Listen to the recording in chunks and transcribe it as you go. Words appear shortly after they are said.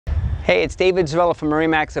Hey, it's David Zarella from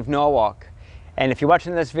MarineMax of Norwalk. And if you're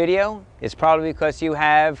watching this video, it's probably because you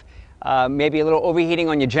have maybe a little overheating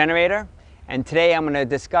on your generator. And today I'm going to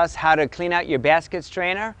discuss how to clean out your basket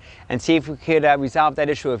strainer and see if we could resolve that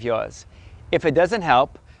issue of yours. If it doesn't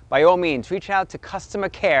help, by all means, reach out to customer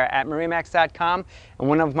care at MarineMax.com and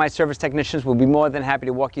one of my service technicians will be more than happy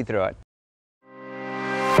to walk you through it.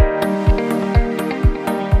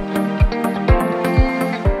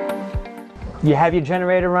 You have your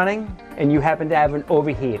generator running and you happen to have an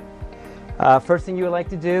overheat. First thing you would like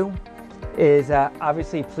to do is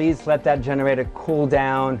obviously please let that generator cool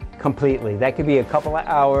down completely. That could be a couple of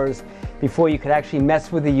hours before you could actually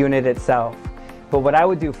mess with the unit itself. But what I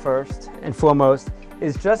would do first and foremost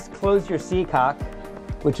is just close your seacock,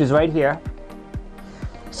 which is right here.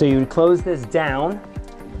 So you would close this down.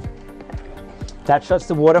 That shuts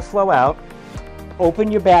the water flow out.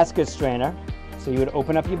 Open your basket strainer. So you would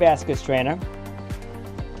open up your basket strainer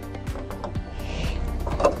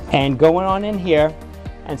and go on in here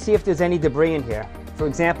and see if there's any debris in here. For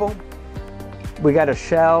example, we got a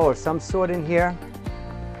shell or some sort in here,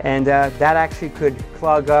 and that actually could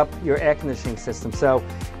clog up your air conditioning system. So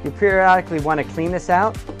you periodically want to clean this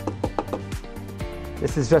out.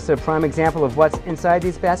 This is just a prime example of what's inside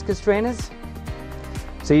these basket strainers.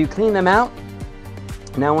 So you clean them out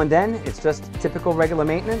now and then. It's just typical regular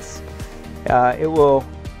maintenance. It will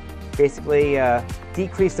basically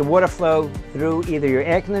decrease the water flow through either your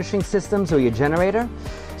air conditioning systems or your generator.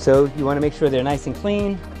 So you want to make sure they're nice and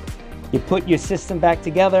clean. You put your system back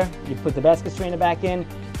together, you put the basket strainer back in,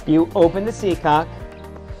 you open the seacock.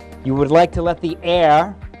 You would like to let the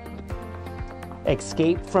air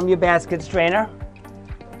escape from your basket strainer.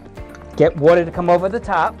 Get water to come over the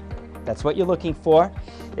top. That's what you're looking for.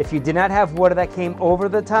 If you did not have water that came over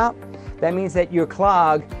the top, that means that your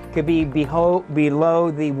clog could be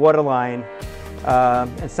below the water line,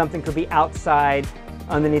 and something could be outside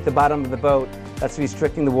underneath the bottom of the boat that's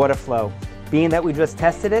restricting the water flow. Being that we just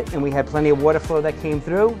tested it and we had plenty of water flow that came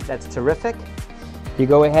through, that's terrific. You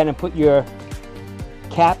go ahead and put your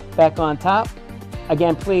cap back on top.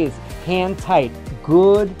 Again, please, hand tight,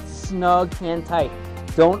 good, snug, hand tight.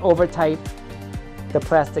 Don't over tight the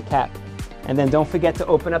plastic cap. And then don't forget to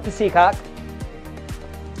open up the seacock.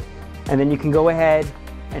 And then you can go ahead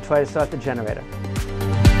and try to start the generator.